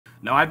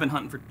Now, I've been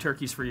hunting for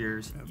turkeys for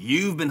years. Yep.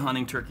 You've been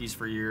hunting turkeys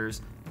for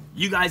years.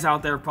 You guys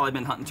out there have probably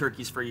been hunting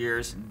turkeys for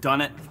years, done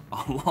it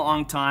a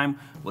long time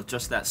with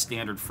just that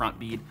standard front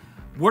bead.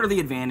 What are the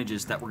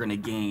advantages that we're going to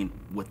gain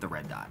with the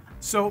red dot?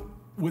 So,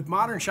 with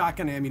modern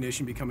shotgun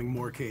ammunition becoming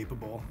more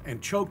capable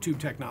and choke tube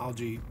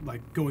technology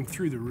like going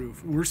through the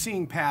roof, we're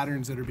seeing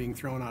patterns that are being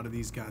thrown out of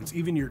these guns,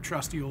 even your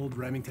trusty old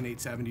Remington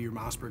 870 or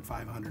Mossberg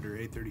 500 or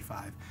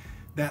 835,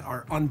 that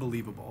are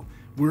unbelievable.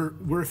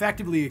 We're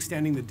effectively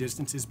extending the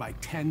distances by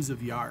tens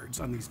of yards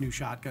on these new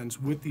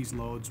shotguns with these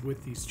loads,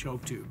 with these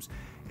choke tubes.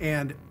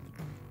 And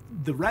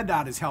the red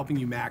dot is helping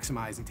you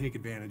maximize and take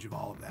advantage of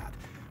all of that.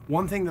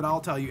 One thing that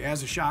I'll tell you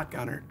as a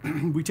shotgunner,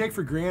 we take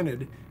for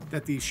granted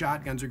that these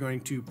shotguns are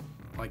going to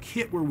like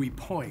hit where we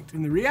point.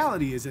 And the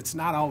reality is it's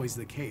not always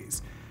the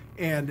case.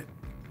 And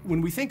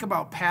when we think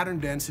about pattern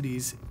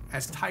densities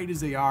as tight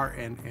as they are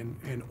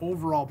and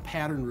overall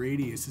pattern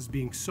radius as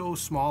being so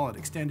small at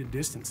extended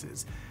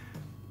distances,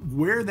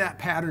 where that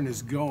pattern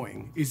is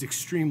going is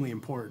extremely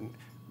important.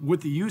 With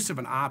the use of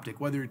an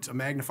optic, whether it's a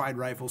magnified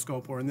rifle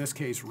scope or in this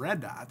case red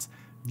dots,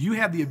 you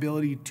have the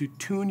ability to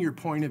tune your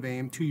point of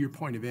aim to your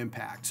point of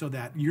impact so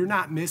that you're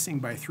not missing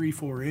by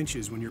 3-4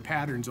 inches when your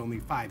pattern's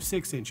only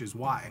 5-6 inches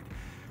wide,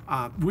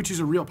 which is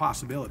a real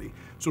possibility.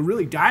 So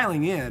really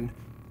dialing in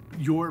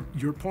your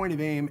point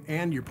of aim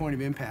and your point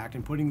of impact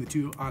and putting the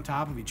two on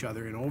top of each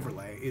other in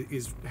overlay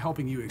is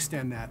helping you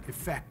extend that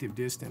effective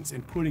distance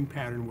and putting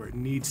pattern where it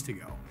needs to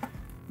go.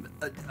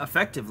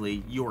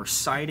 Effectively, you're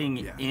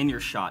sighting in your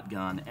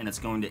shotgun, and it's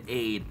going to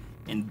aid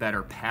in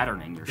better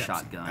patterning your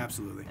shotgun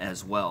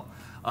as well.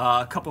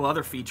 A couple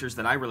other features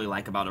that I really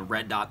like about a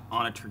red dot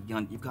on a turkey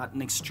gun, you've got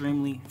an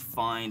extremely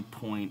fine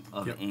point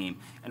of aim.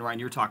 And Ryan,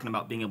 you're talking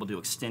about being able to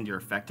extend your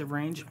effective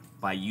range.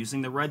 By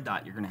using the red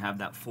dot, you're going to have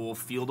that full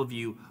field of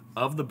view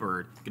of the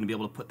bird. You're going to be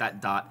able to put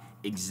that dot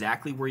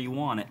exactly where you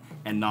want it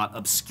and not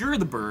obscure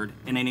the bird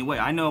in any way.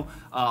 I know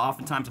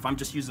oftentimes if I'm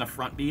just using a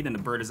front bead and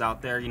the bird is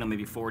out there, you know,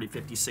 maybe 40,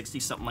 50, 60,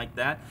 something like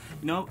that,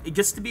 you know, it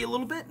gets to be a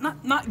little bit,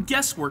 not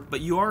guesswork,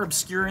 but you are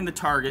obscuring the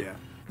target. Yeah.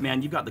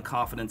 Man, you've got the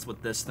confidence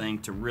with this thing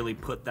to really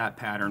put that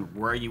pattern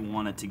where you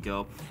want it to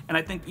go. And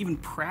I think even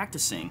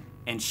practicing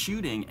and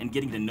shooting and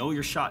getting to know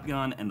your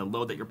shotgun and the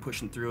load that you're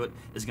pushing through it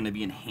is going to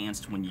be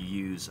enhanced when you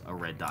use a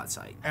red dot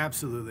sight.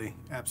 Absolutely,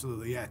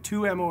 absolutely, yeah.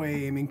 2 MOA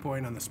aiming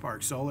point on the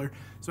Spark Solar,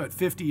 so at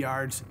 50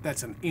 yards,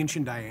 that's an inch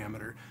in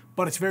diameter.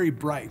 But it's very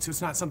bright, so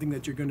it's not something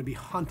that you're going to be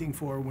hunting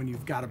for when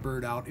you've got a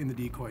bird out in the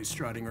decoy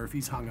strutting or if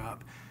he's hung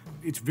up.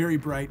 It's very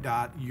bright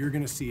dot, you're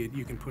going to see it,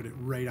 you can put it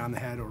right on the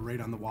head or right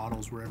on the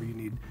wattles, wherever you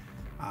need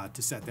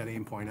to set that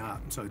aim point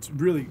up. So it's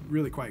really,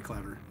 really quite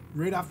clever.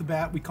 Right off the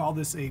bat, we call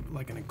this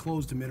like an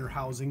enclosed emitter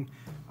housing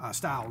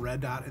style red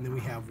dot, and then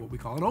we have what we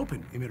call an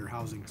open emitter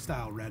housing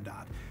style red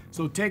dot.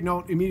 So take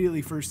note,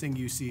 immediately first thing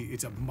you see,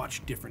 it's a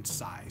much different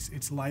size.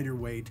 It's lighter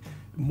weight,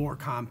 more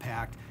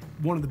compact.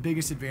 One of the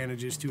biggest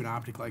advantages to an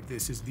optic like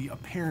this is the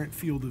apparent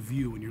field of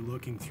view when you're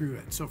looking through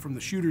it. So from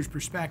the shooter's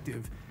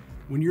perspective,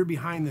 when you're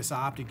behind this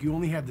optic, you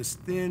only have this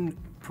thin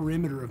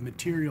perimeter of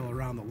material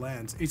around the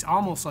lens. It's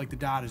almost like the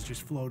dot is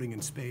just floating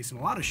in space, and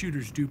a lot of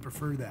shooters do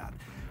prefer that.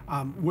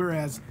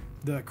 Whereas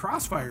the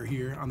Crossfire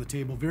here on the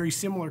table, very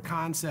similar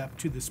concept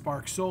to the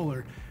Spark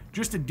Solar,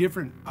 just a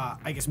different,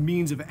 I guess,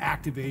 means of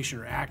activation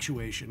or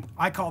actuation.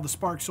 I call the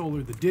Spark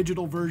Solar the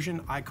digital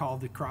version. I call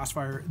the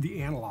Crossfire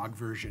the analog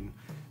version.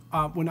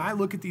 When I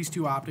look at these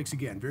two optics,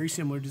 again, very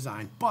similar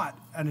design, but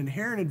an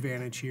inherent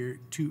advantage here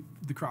to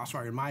the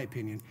Crossfire, in my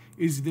opinion,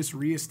 is this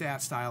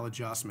rheostat style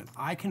adjustment.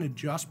 I can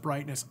adjust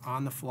brightness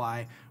on the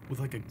fly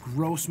with like a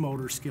gross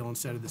motor skill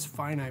instead of this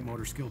finite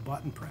motor skill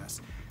button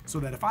press. So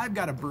that if I've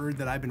got a bird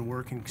that I've been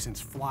working since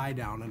fly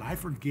down and I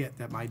forget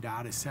that my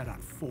dot is set on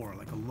 4,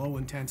 like a low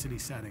intensity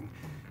setting,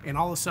 and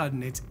all of a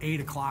sudden it's 8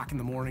 o'clock in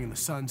the morning and the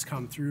sun's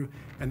come through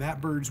and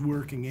that bird's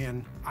working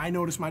in, I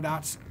notice my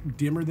dot's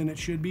dimmer than it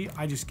should be,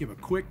 I just give a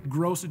quick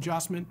gross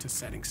adjustment to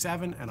setting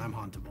 7 and I'm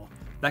huntable.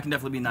 That can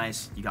definitely be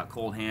nice. You got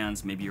cold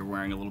hands, maybe you're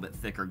wearing a little bit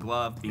thicker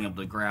glove, being able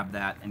to grab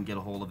that and get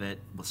a hold of it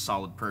with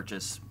solid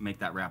purchase, make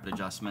that rapid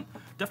adjustment.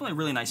 Definitely a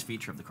really nice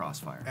feature of the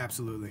Crossfire.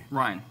 Absolutely.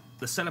 Ryan,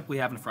 the setup we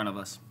have in front of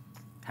us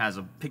has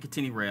a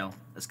Picatinny rail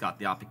that's got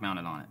the optic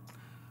mounted on it.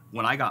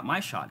 When I got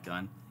my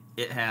shotgun,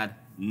 it had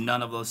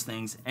none of those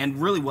things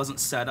and really wasn't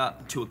set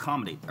up to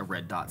accommodate a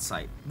red dot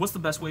sight. What's the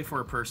best way for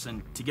a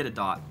person to get a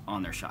dot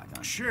on their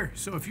shotgun? Sure,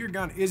 so if your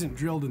gun isn't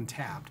drilled and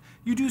tapped,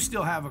 you do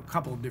still have a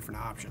couple of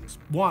different options.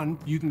 One,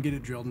 you can get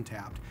it drilled and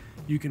tapped.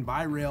 You can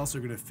buy rails that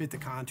are going to fit the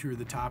contour of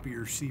the top of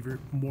your receiver,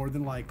 more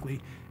than likely,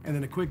 and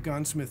then a quick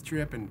gunsmith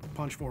trip and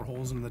punch 4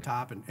 holes in the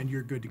top and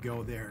you're good to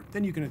go there.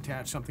 Then you can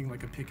attach something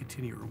like a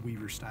Picatinny or a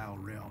Weaver style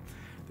rail.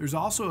 There's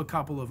also a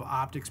couple of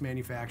optics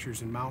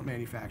manufacturers and mount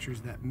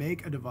manufacturers that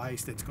make a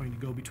device that's going to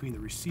go between the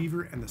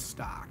receiver and the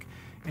stock.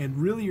 And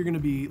really you're going to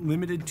be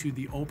limited to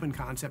the open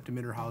concept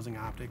emitter housing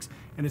optics,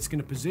 and it's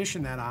going to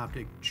position that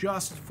optic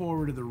just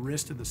forward of the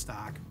wrist of the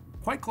stock,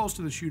 quite close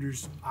to the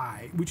shooter's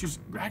eye, which is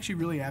actually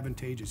really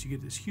advantageous. You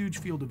get this huge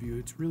field of view,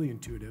 it's really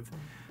intuitive.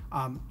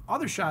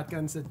 Other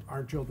shotguns that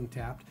aren't drilled and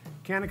tapped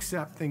can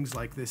accept things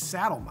like this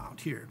saddle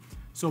mount here.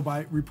 So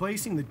by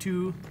replacing the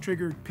 2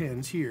 trigger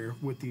pins here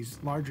with these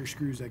larger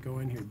screws that go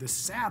in here, the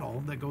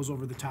saddle that goes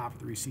over the top of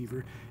the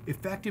receiver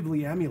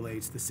effectively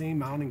emulates the same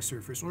mounting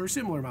surface or a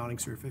similar mounting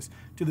surface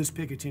to this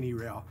Picatinny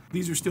rail.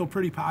 These are still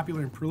pretty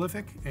popular and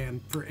prolific,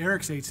 and for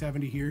Eric's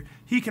 870 here,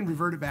 he can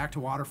revert it back to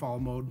waterfall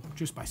mode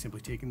just by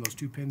simply taking those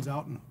 2 pins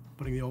out and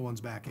putting the old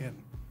ones back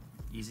in.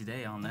 Easy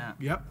day on that.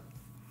 Yep.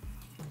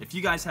 If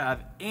you guys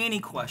have any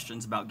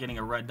questions about getting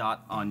a red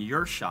dot on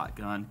your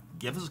shotgun,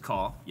 give us a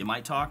call. You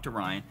might talk to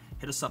Ryan.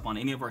 Hit us up on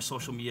any of our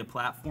social media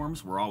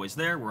platforms. We're always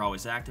there. We're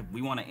always active.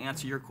 We want to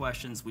answer your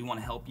questions. We want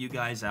to help you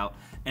guys out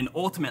and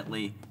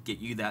ultimately get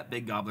you that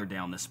big gobbler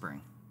down this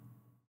spring.